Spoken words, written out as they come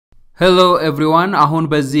Hello everyone, አሁን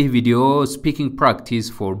በዚህ ቪዲዮ speaking practice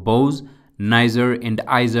for both, neither and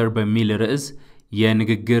either በሚል ርዕስ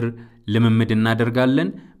የንግግር ልምምድ እናደርጋለን።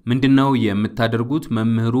 ምንድነው የምታደርጉት?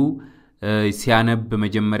 መምህሩ ሲያነብ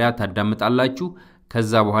መጀመሪያ ታዳምጣላችሁ፣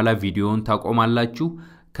 ከዛ በኋላ ቪዲዮውን ታቆማላችሁ፣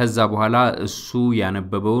 ከዛ በኋላ እሱ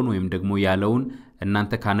ያነበበውን ወይም ደግሞ ያለውን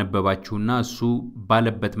እናንተ ካነበባችሁና እሱ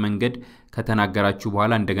ባለበት መንገድ ከተናገራችሁ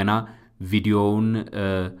በኋላ እንደገና ቪዲዮውን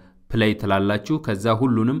ፕሌይ ትላላችሁ። ከዛ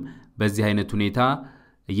ሁሉንም በዚህ አይነት ሁኔታ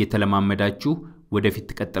እየተለማመዳችሁ ወደፊት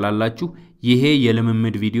ተቀጥላላችሁ። ይሄ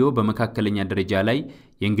የልምምድ ቪዲዮ በመካከለኛ ደረጃ ላይ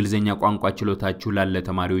የእንግሊዘኛ ቋንቋ ችሎታችሁ ላለ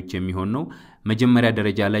ተማሪዎች የሚሆን ነው። መጀመሪያ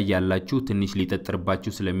ደረጃ ላይ ያላችሁ ትንሽ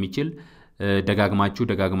ሊጠጥርባችሁ ስለሚችል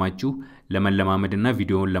ደጋግማችሁ ለመለማመድና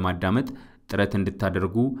ቪዲዮውን ለማዳመጥ ጥረት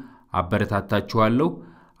እንድታደርጉ አበረታታችኋለሁ።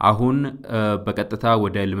 አሁን በቀጥታ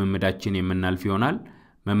ወደ ልምምዳችን የምናልፍ ይሆናል።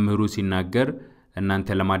 መምህሩ ሲናገር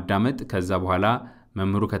እናንተ ለማዳመጥ ከዛ በኋላ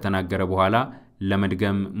መምህሩ ከተናገረ በኋላ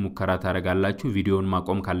ለመድገም ሙከራ ታረጋላችሁ። ቪዲዮውን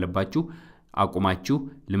ማቆም ካለባችሁ አቁማችሁ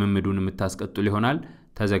ልምምዱን የምታስቀጥሉ ይሆናል።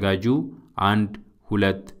 ተዘጋጁ። 1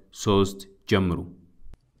 2 3 ጀምሩ።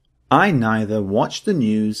 I neither watch the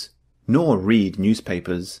news nor read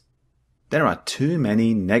newspapers. There are too many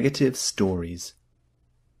negative stories.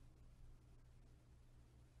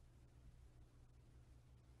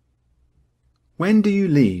 When do you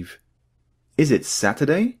leave? Is it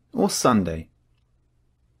Saturday or Sunday?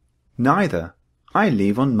 Neither. I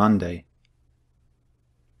leave on Monday.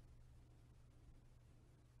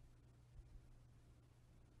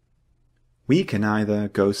 We can either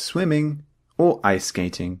go swimming or ice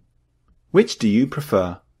skating. Which do you prefer?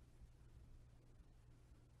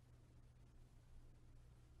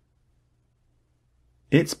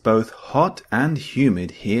 It's both hot and humid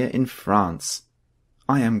here in France.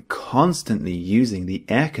 I am constantly using the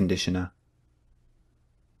air conditioner.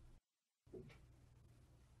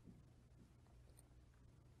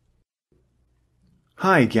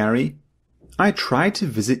 Hi, Gary. I tried to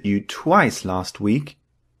visit you twice last week,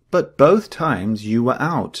 but both times you were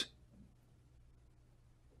out.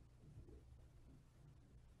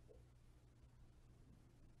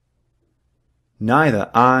 Neither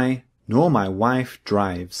I nor my wife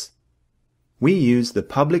drives. We use the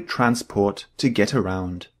public transport to get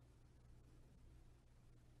around.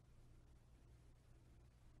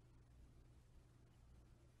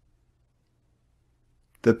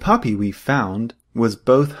 The puppy we found was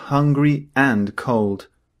both hungry and cold.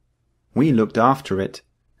 We looked after it,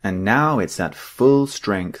 and now it's at full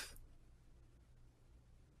strength.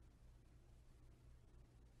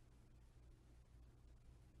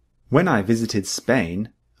 When I visited Spain,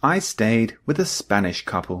 I stayed with a Spanish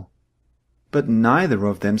couple, but neither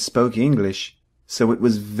of them spoke English, so it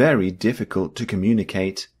was very difficult to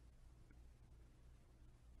communicate.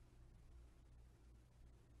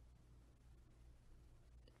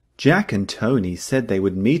 Jack and Tony said they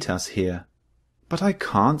would meet us here, but I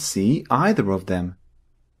can't see either of them.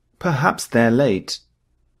 Perhaps they're late.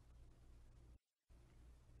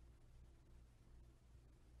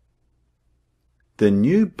 The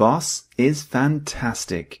new boss is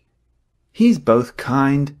fantastic. He's both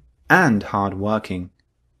kind and hard-working,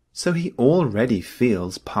 so he already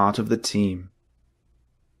feels part of the team.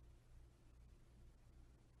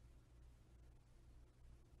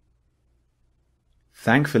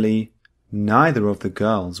 Thankfully, neither of the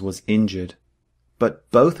girls was injured, but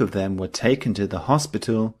both of them were taken to the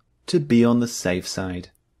hospital to be on the safe side.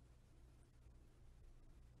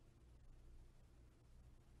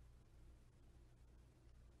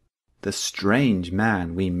 The strange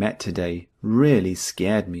man we met today really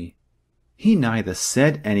scared me. He neither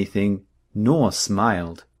said anything nor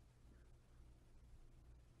smiled.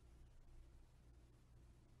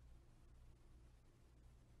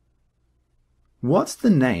 What's the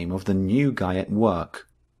name of the new guy at work?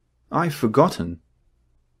 I've forgotten.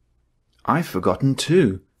 I've forgotten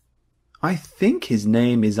too. I think his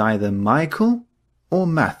name is either Michael or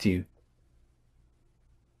Matthew.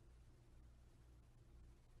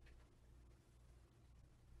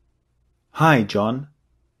 Hi, John.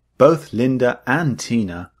 Both Linda and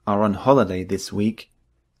Tina are on holiday this week,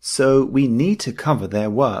 so we need to cover their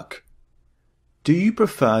work. Do you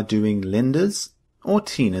prefer doing Linda's or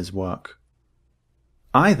Tina's work?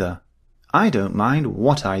 Either. I don't mind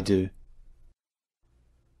what I do.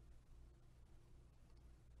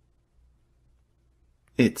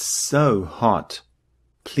 It's so hot.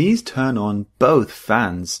 Please turn on both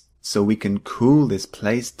fans so we can cool this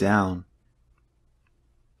place down.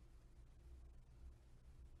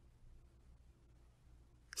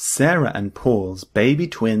 Sarah and Paul's baby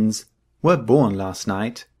twins were born last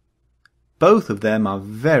night. Both of them are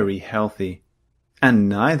very healthy, and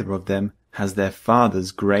neither of them has their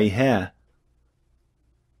father's grey hair.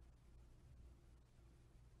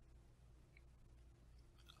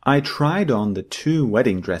 I tried on the 2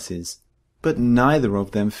 wedding dresses, but neither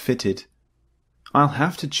of them fitted. I'll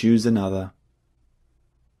have to choose another.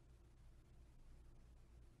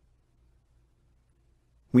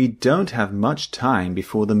 We don't have much time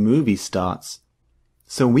before the movie starts,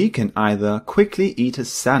 so we can either quickly eat a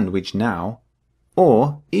sandwich now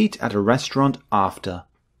or eat at a restaurant after.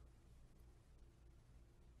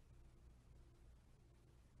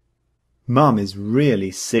 Mum is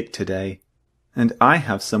really sick today, and I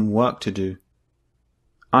have some work to do.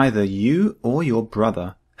 Either you or your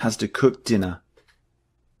brother has to cook dinner.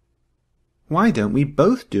 Why don't we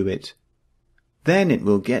both do it? Then it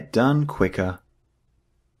will get done quicker.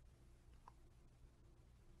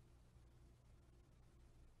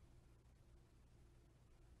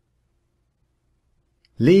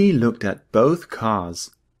 Lee looked at both cars,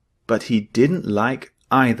 but he didn't like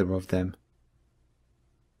either of them.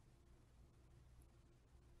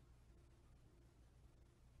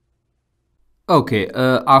 ኦኬ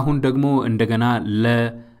አሁን ደግሞ እንደገና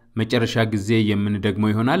ለመጨረሻ ጊዜ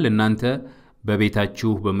የምንደግመው ይሆናል። እናንተ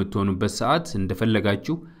በቤታችሁ በመትሆኑበት ሰዓት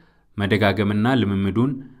እንደፈለጋችሁ መደጋገምና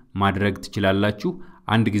ልምምዱን ማድረግ ትችላላችሁ።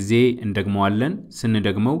 አንድ ጊዜ እንደግመዋለን።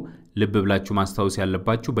 ስንደግመው ልብ ብላችሁ ማስታወስ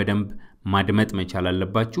ያለባችሁ በደንብ ማድመጥ መቻል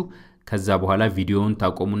አለባችሁ። ከዛ በኋላ ቪዲዮውን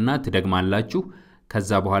ታቆሙና ትደግማላችሁ።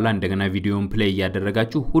 ከዛ በኋላ እንደገና ቪዲዮውን ፕሌይ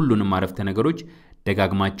ያደረጋችሁ ሁሉንም አረፍተ ነገሮች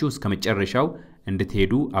ደጋግማችሁ እስከ መጨረሻው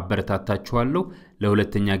እንድትሄዱ አበረታታችኋለሁ።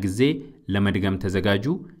 ለሁለተኛ ጊዜ ለመድገም ተዘጋጁ።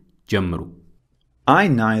 ጀምሩ። I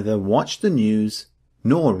neither watch the news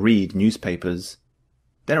nor read newspapers.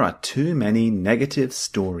 There are too many negative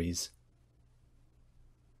stories.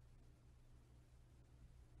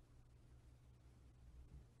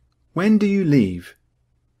 When do you leave?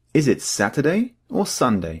 Is it Saturday or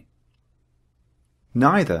Sunday?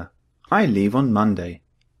 Neither. I leave on Monday.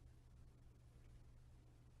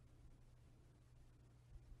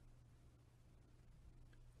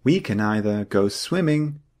 We can either go swimming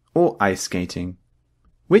or ice skating.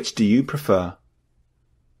 Which do you prefer?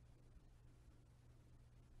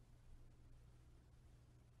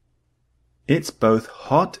 It's both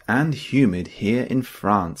hot and humid here in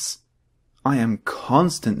France. I am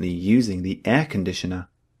constantly using the air conditioner.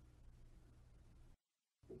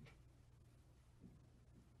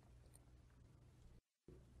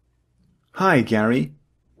 Hi, Gary.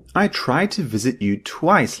 I tried to visit you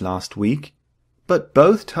twice last week, but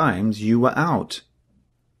both times you were out.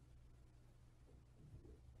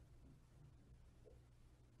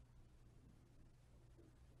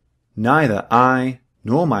 Neither I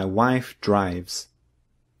nor my wife drives.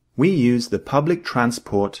 We use the public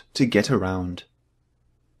transport to get around.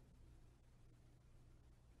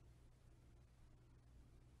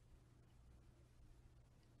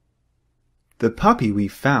 The puppy we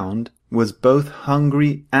found was both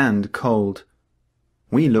hungry and cold.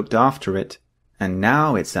 We looked after it, and now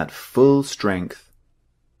it's at full strength.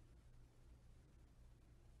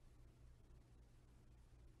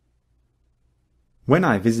 When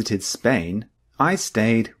I visited Spain, I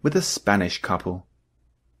stayed with a Spanish couple,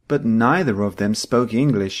 but neither of them spoke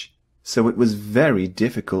English, so it was very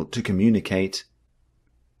difficult to communicate.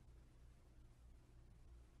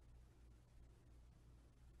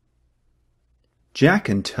 Jack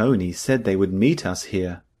and Tony said they would meet us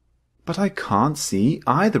here, but I can't see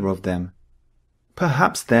either of them.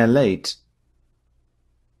 Perhaps they're late.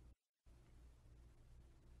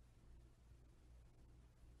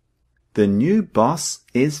 The new boss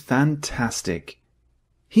is fantastic.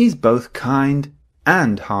 He's both kind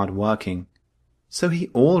and hard-working, so he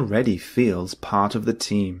already feels part of the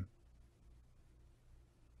team.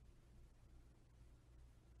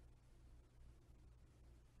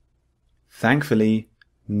 Thankfully,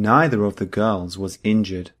 neither of the girls was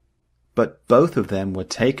injured, but both of them were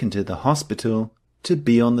taken to the hospital to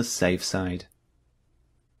be on the safe side.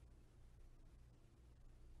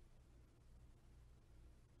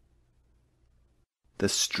 The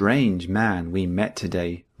strange man we met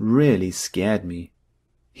today really scared me.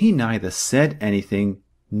 He neither said anything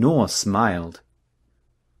nor smiled.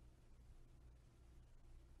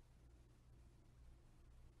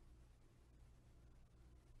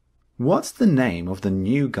 What's the name of the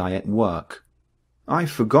new guy at work? I've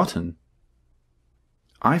forgotten.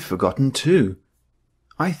 I've forgotten too.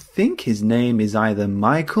 I think his name is either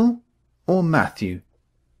Michael or Matthew.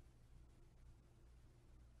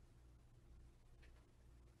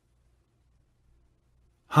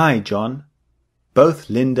 Hi, John. Both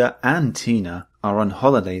Linda and Tina are on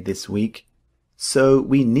holiday this week, so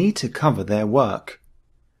we need to cover their work.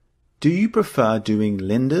 Do you prefer doing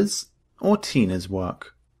Linda's or Tina's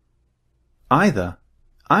work? Either.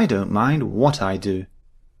 I don't mind what I do.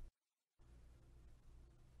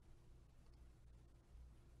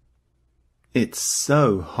 It's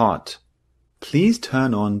so hot. Please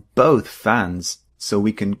turn on both fans so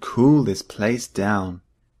we can cool this place down.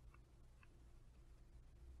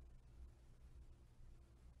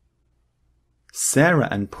 Sarah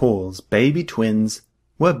and Paul's baby twins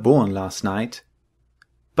were born last night.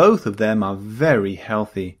 Both of them are very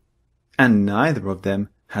healthy, and neither of them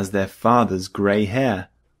has their father's grey hair.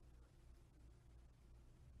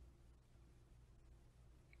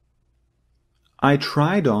 I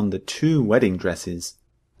tried on the 2 wedding dresses,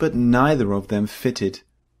 but neither of them fitted.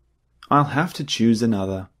 I'll have to choose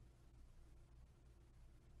another.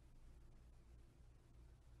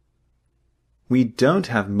 We don't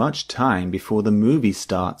have much time before the movie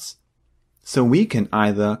starts, so we can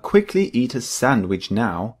either quickly eat a sandwich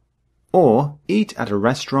now or eat at a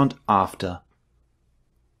restaurant after.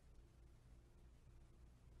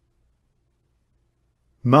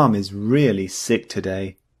 Mum is really sick today,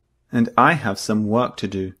 and I have some work to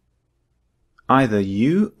do. Either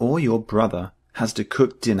you or your brother has to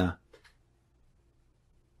cook dinner.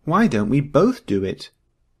 Why don't we both do it?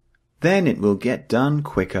 Then it will get done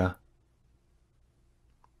quicker.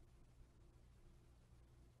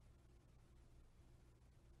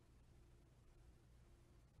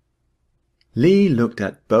 Lee looked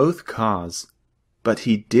at both cars, but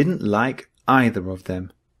he didn't like either of them.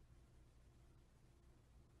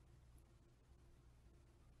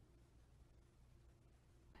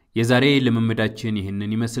 የዛሬ ልምምዳችን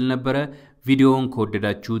ይህንን ይመስል ነበር። ቪዲዮውን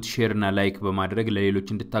ከወደዳችሁት ሼር እና ላይክ በማድረግ ለሌሎች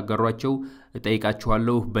እንድታጋሯቸው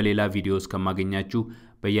እጠይቃችኋለሁ። በሌላ ቪዲዮ እስከማገኛችሁ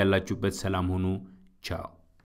በእያላችሁበት ሰላም ሁኑ። ቻው